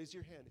 raise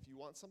your hand. If you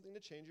want something to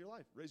change your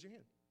life, raise your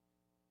hand.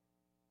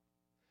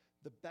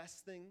 The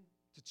best thing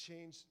to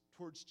change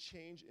towards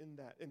change in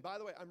that. And by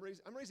the way,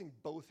 I'm raising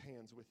both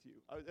hands with you.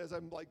 As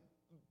I'm like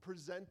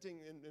presenting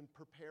and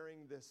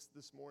preparing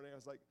this morning, I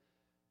was like,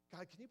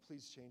 God, can you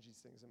please change these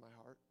things in my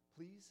heart?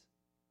 Please?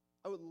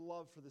 I would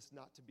love for this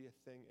not to be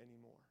a thing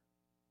anymore.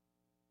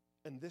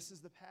 And this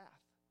is the path.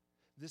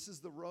 This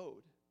is the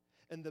road.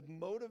 And the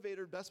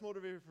best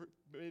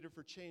motivator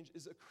for change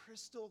is a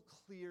crystal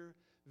clear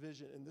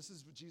vision. And this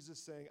is what Jesus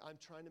is saying, I'm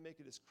trying to make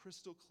it as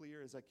crystal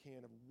clear as I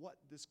can of what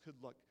this could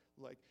look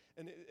like.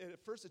 And at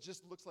first it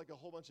just looks like a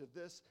whole bunch of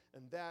this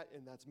and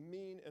that's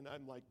mean, and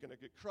I'm like going to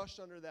get crushed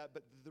under that.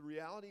 But the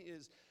reality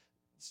is,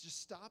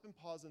 just stop and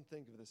pause and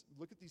think of this.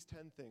 Look at these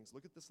 10 things.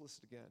 Look at this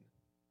list again.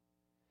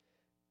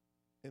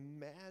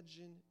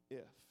 Imagine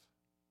if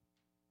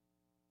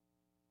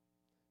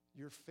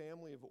your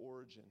family of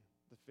origin,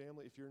 if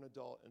you're an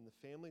adult, and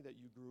the family that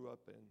you grew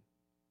up in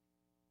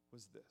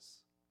was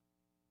this.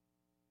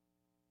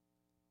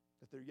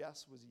 That their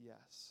yes was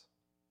yes,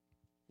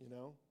 you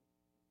know?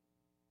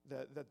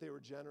 that they were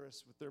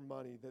generous with their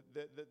money,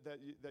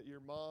 that your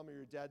mom or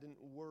your dad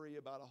didn't worry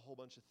about a whole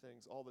bunch of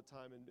things all the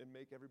time and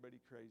make everybody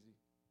crazy.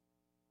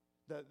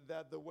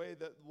 That the way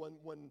that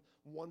when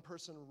one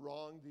person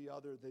wronged the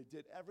other, they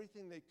did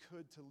everything they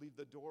could to leave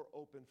the door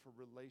open for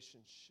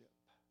relationship.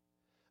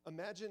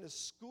 Imagine a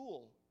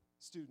school,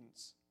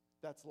 students,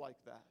 that's like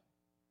that.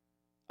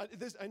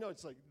 I know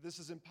it's like, this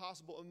is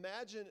impossible.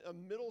 Imagine a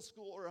middle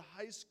school or a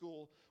high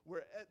school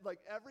where like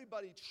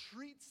everybody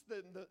treats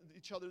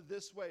each other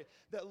this way,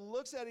 that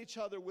looks at each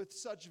other with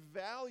such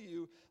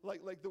value,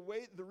 like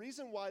the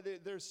reason why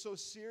they're so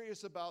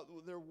serious about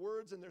their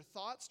words and their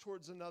thoughts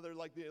towards another,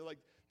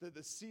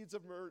 the seeds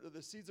of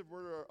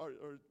murder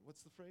are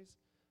what's the phrase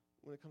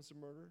when it comes to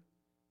murder?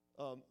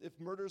 If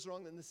murder is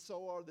wrong, then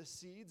so are the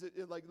seeds.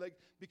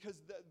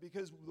 Because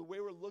the way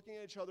we're looking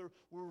at each other,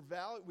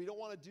 we don't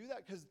want to do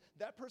that because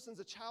that person's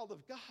a child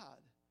of God.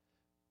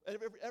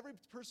 Every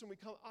person we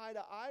come eye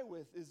to eye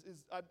with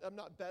I'm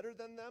not better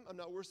than them. I'm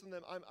not worse than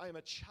them. I'm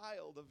a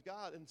child of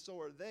God, and so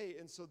are they.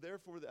 And so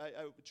therefore,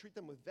 I treat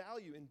them with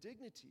value and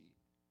dignity.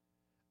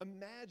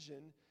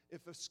 Imagine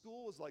if a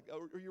school was like,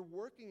 or your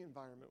working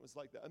environment was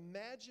like that.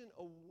 Imagine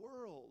a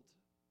world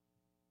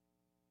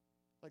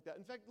like that.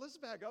 In fact, let's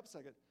back up a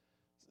second.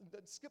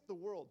 Skip the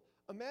world.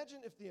 Imagine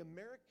if the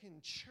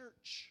American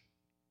church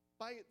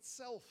by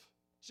itself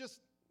just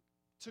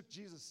took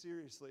Jesus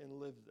seriously and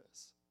lived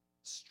this,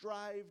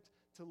 strived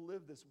to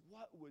live this.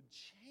 What would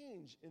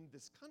change in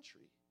this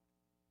country?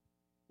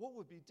 What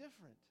would be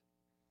different?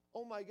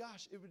 Oh my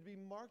gosh, it would be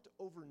marked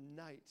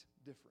overnight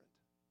different.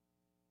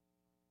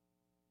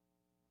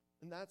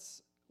 And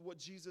that's what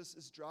Jesus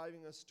is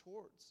driving us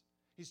towards.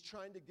 He's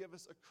trying to give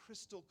us a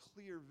crystal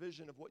clear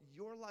vision of what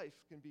your life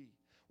can be,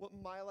 what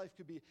my life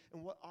could be,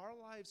 and what our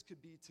lives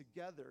could be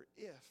together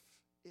if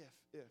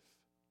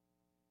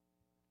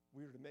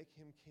we were to make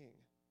him king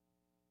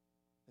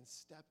and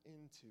step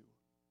into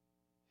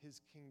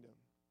his kingdom,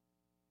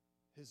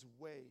 his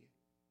way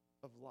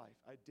of life.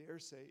 I dare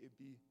say it'd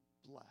be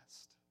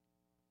blessed.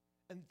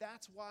 And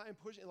that's why I'm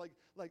pushing,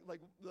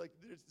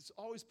 there's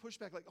always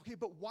pushback, okay,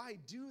 but why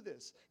do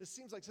this? It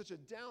seems like such a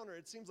downer.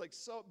 It seems like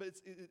so, but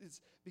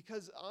it's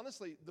because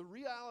honestly, the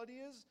reality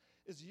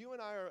is you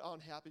and I are on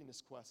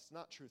happiness quests,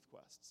 not truth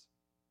quests.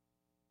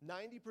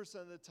 90%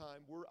 of the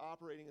time, we're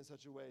operating in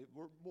such a way,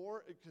 we're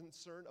more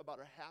concerned about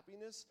our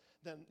happiness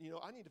than,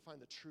 I need to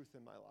find the truth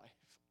in my life.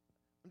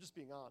 I'm just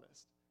being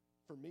honest,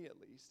 for me at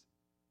least.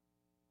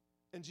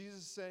 And Jesus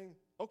is saying,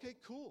 okay,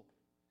 cool,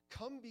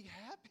 come be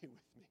happy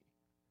with me.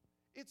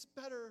 It's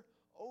better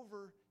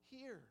over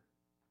here.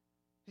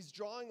 He's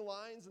drawing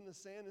lines in the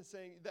sand and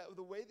saying that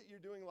the way that you're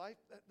doing life,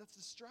 that's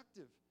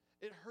destructive.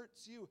 It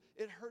hurts you.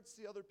 It hurts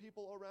the other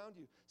people around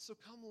you. So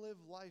come live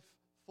life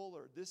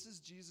fuller. This is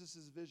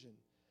Jesus' vision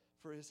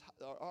for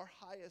our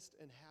highest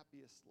and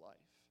happiest life.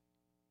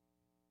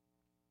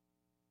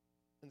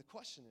 And the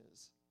question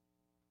is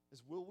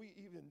will we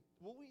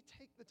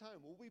take the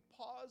time, will we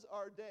pause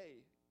our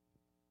day,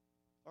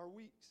 our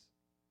weeks,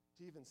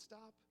 to even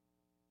stop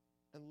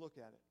and look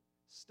at it?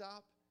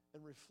 Stop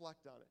and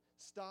reflect on it.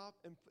 Stop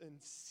and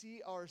see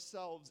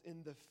ourselves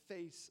in the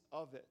face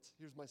of it.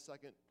 Here's my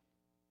second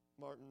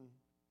Martin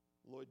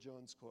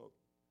Lloyd-Jones quote.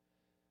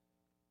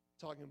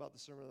 Talking about the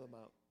Sermon on the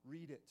Mount.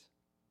 Read it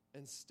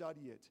and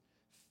study it.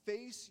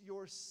 Face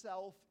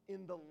yourself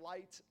in the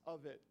light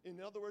of it.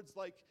 In other words,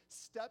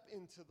 step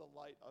into the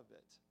light of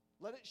it.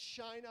 Let it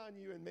shine on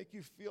you and make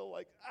you feel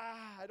like,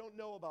 I don't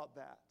know about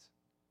that.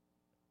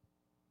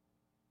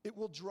 It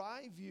will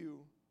drive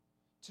you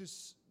to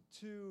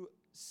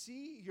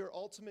see your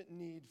ultimate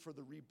need for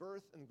the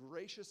rebirth and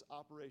gracious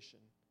operation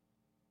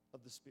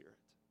of the Spirit.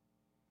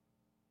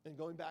 And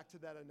going back to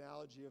that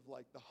analogy of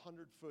the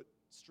 100-foot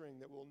string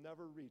that we'll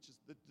never reach,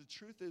 the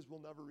truth is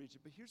we'll never reach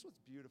it. But here's what's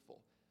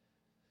beautiful.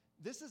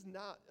 This is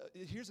not,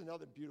 here's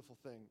another beautiful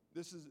thing.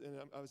 And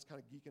I was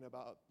kind of geeking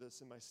about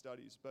this in my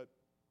studies, but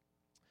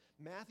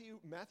Matthew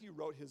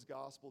wrote his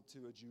gospel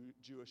to a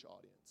Jewish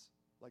audience,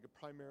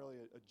 primarily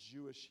a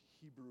Jewish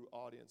Hebrew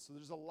audience. So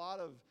there's a lot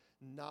of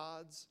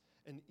nods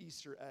and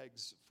Easter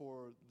eggs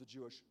for the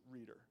Jewish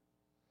reader.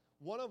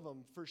 One of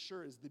them, for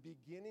sure, is the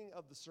beginning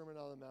of the Sermon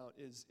on the Mount.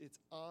 It's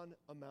on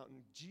a mountain.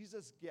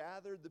 Jesus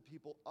gathered the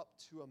people up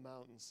to a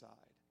mountainside.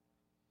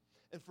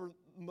 And for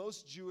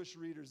most Jewish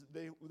readers,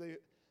 the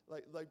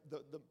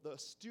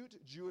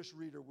astute Jewish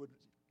reader would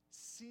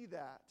see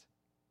that,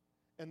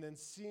 and then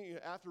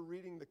after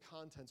reading the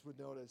contents, would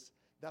notice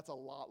that's a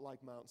lot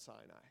like Mount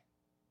Sinai.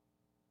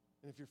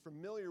 And if you're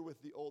familiar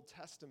with the Old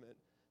Testament,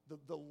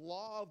 the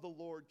law of the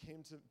Lord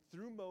came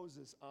through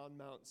Moses on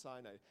Mount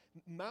Sinai.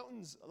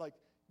 Mountains,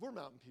 we're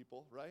mountain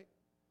people, right?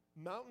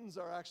 Mountains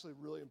are actually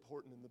really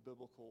important in the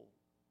biblical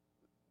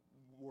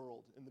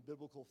world, in the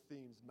biblical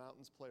themes.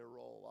 Mountains play a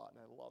role a lot,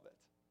 and I love it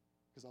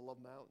because I love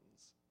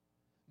mountains.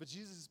 But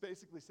Jesus is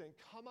basically saying,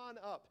 come on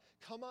up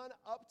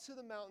to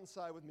the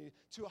mountainside with me,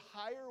 to a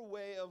higher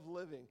way of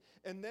living.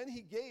 And then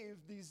he gave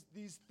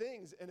these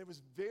things, and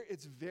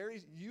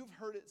you've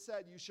heard it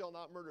said, you shall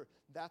not murder.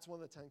 That's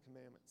one of the 10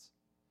 Commandments.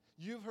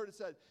 You've heard it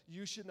said,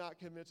 you should not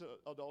commit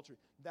adultery.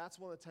 That's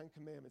one of the 10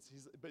 Commandments.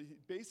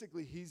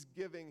 Basically, he's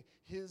giving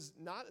his,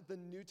 not the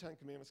new 10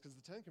 Commandments, because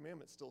the 10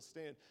 Commandments still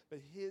stand, but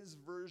his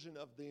version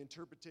of the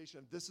interpretation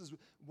of this is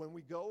when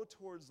we go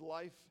towards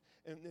life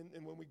and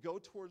when we go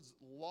towards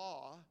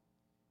law.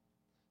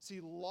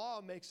 See,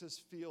 law makes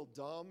us feel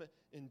dumb.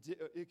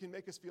 It can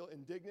make us feel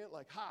indignant,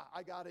 like,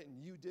 I got it and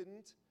you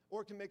didn't.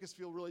 Or it can make us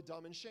feel really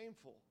dumb and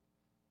shameful.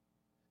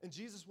 And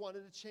Jesus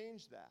wanted to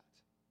change that.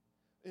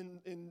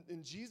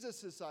 In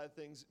Jesus' side of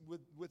things,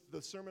 with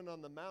the Sermon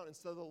on the Mount,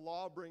 instead of the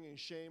law bringing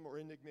shame or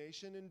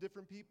indignation in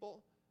different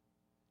people,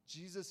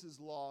 Jesus'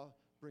 law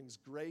brings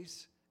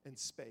grace and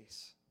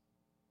space.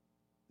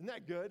 Isn't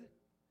that good?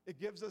 It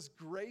gives us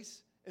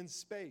grace and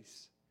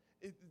space.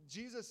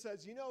 Jesus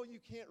says, you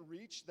can't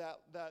reach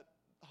that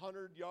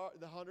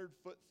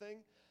 100-foot thing.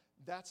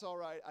 That's all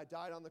right. I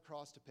died on the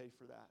cross to pay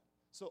for that.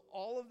 So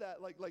all of that,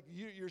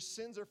 your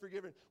sins are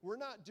forgiven. We're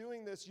not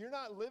doing this. You're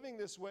not living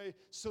this way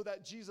so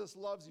that Jesus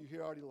loves you. He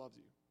already loves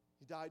you.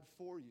 He died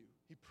for you.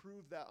 He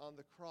proved that on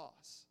the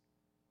cross.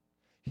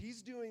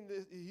 He's doing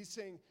this. He's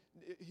saying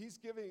he's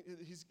giving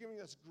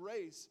us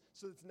grace,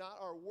 so it's not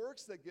our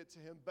works that get to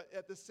him. But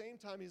at the same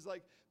time,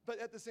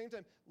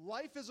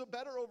 life is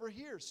better over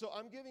here. So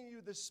I'm giving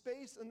you the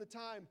space and the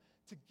time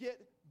to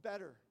get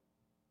better.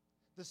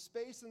 The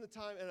space and the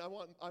time, and I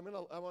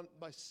want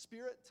my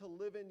Spirit to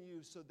live in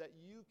you so that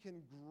you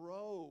can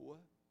grow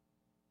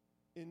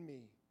in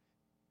me.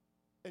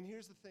 And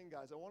here's the thing,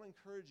 guys. I want to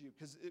encourage you,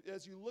 because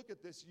as you look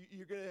at this,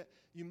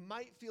 you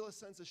might feel a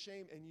sense of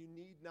shame, and you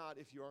need not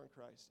if you are in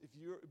Christ. If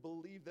you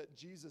believe that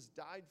Jesus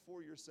died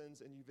for your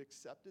sins and you've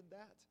accepted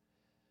that,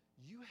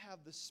 you have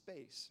the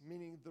space,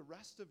 meaning the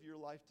rest of your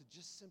life, to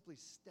just simply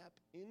step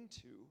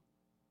into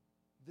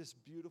this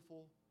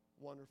beautiful,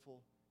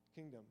 wonderful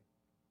kingdom.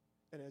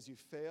 And as you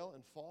fail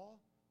and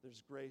fall,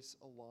 there's grace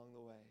along the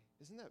way.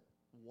 Isn't that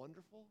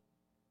wonderful?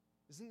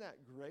 Isn't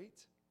that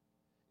great?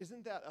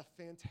 Isn't that a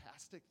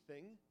fantastic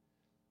thing?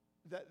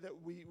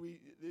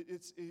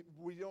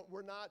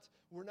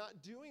 We're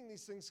not doing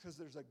these things because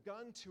there's a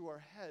gun to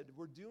our head.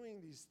 We're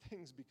doing these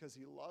things because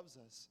he loves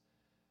us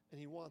and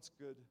he wants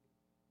good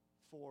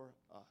for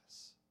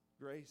us.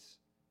 Grace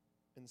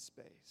and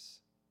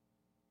space.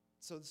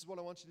 So this is what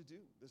I want you to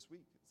do this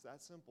week. It's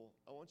that simple.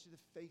 I want you to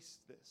face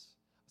this.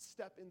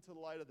 Step into the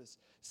light of this.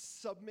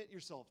 Submit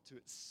yourself to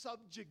it.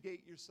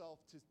 Subjugate yourself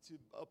to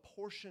a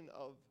portion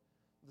of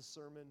the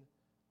Sermon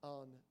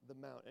on the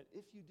Mount. And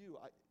if you do,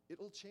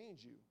 it'll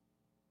change you.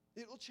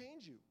 It will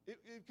change you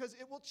because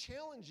it will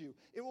challenge you.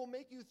 It will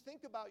make you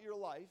think about your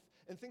life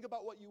and think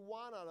about what you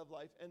want out of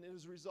life. And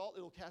as a result,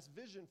 it will cast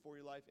vision for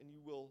your life and you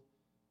will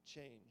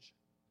change.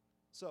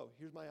 So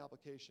here's my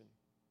application.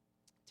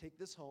 Take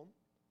this home.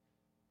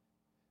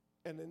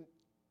 And then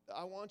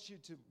I want you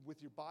to,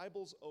 with your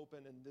Bibles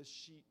open and this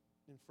sheet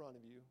in front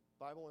of you,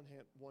 Bible in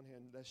one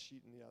hand, this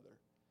sheet in the other,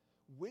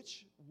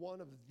 which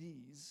one of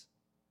these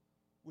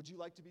would you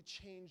like to be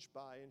changed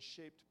by and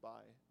shaped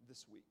by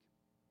this week?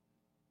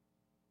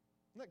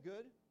 Isn't that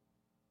good?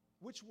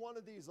 Which one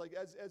of these,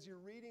 as you're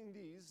reading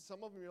these,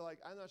 some of them you're like,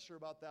 I'm not sure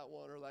about that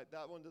one, or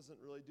that one doesn't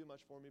really do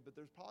much for me, but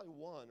there's probably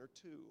one or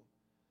two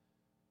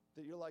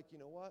that you're like, you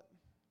know what?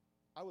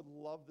 I would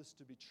love this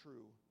to be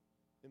true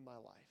in my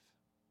life.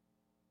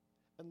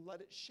 And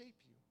let it shape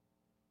you.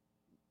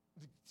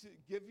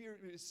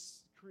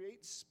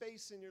 Create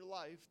space in your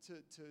life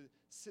to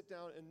sit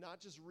down and not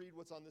just read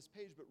what's on this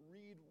page, but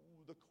read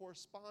the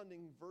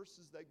corresponding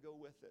verses that go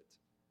with it.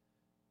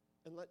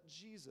 And let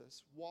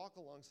Jesus walk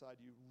alongside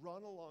you,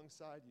 run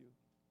alongside you,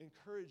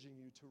 encouraging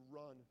you to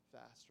run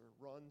faster,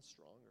 run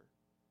stronger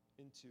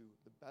into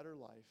the better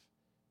life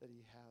that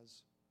he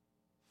has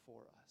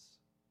for us.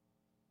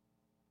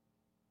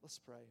 Let's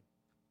pray.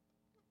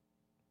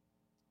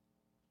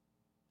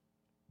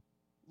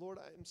 Lord,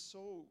 I am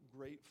so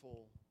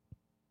grateful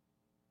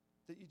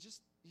that you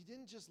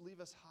didn't just leave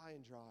us high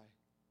and dry.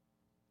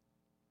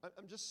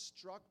 I'm just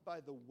struck by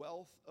the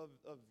wealth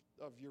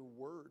of your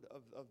word,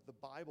 of the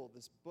Bible,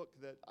 this book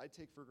that I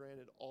take for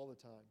granted all the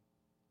time.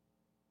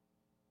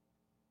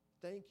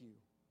 Thank you.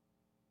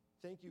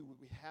 Thank you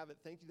we have it.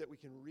 Thank you that we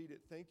can read it.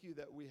 Thank you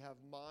that we have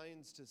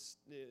minds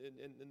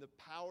and the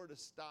power to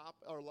stop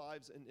our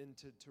lives and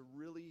to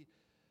really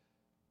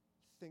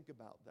think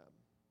about them.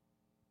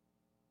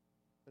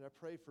 And I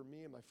pray for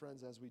me and my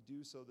friends as we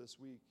do so this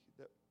week,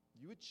 that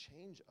you would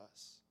change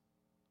us,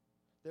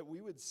 that we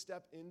would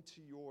step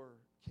into your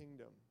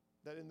kingdom,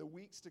 that in the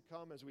weeks to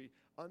come as we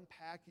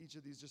unpack each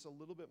of these just a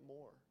little bit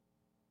more,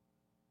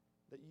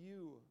 that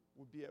you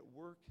would be at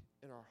work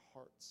in our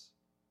hearts.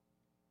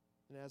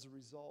 And as a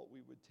result,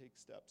 we would take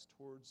steps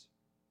towards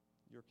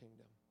your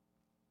kingdom.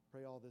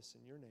 Pray all this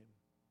in your name.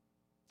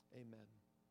 Amen.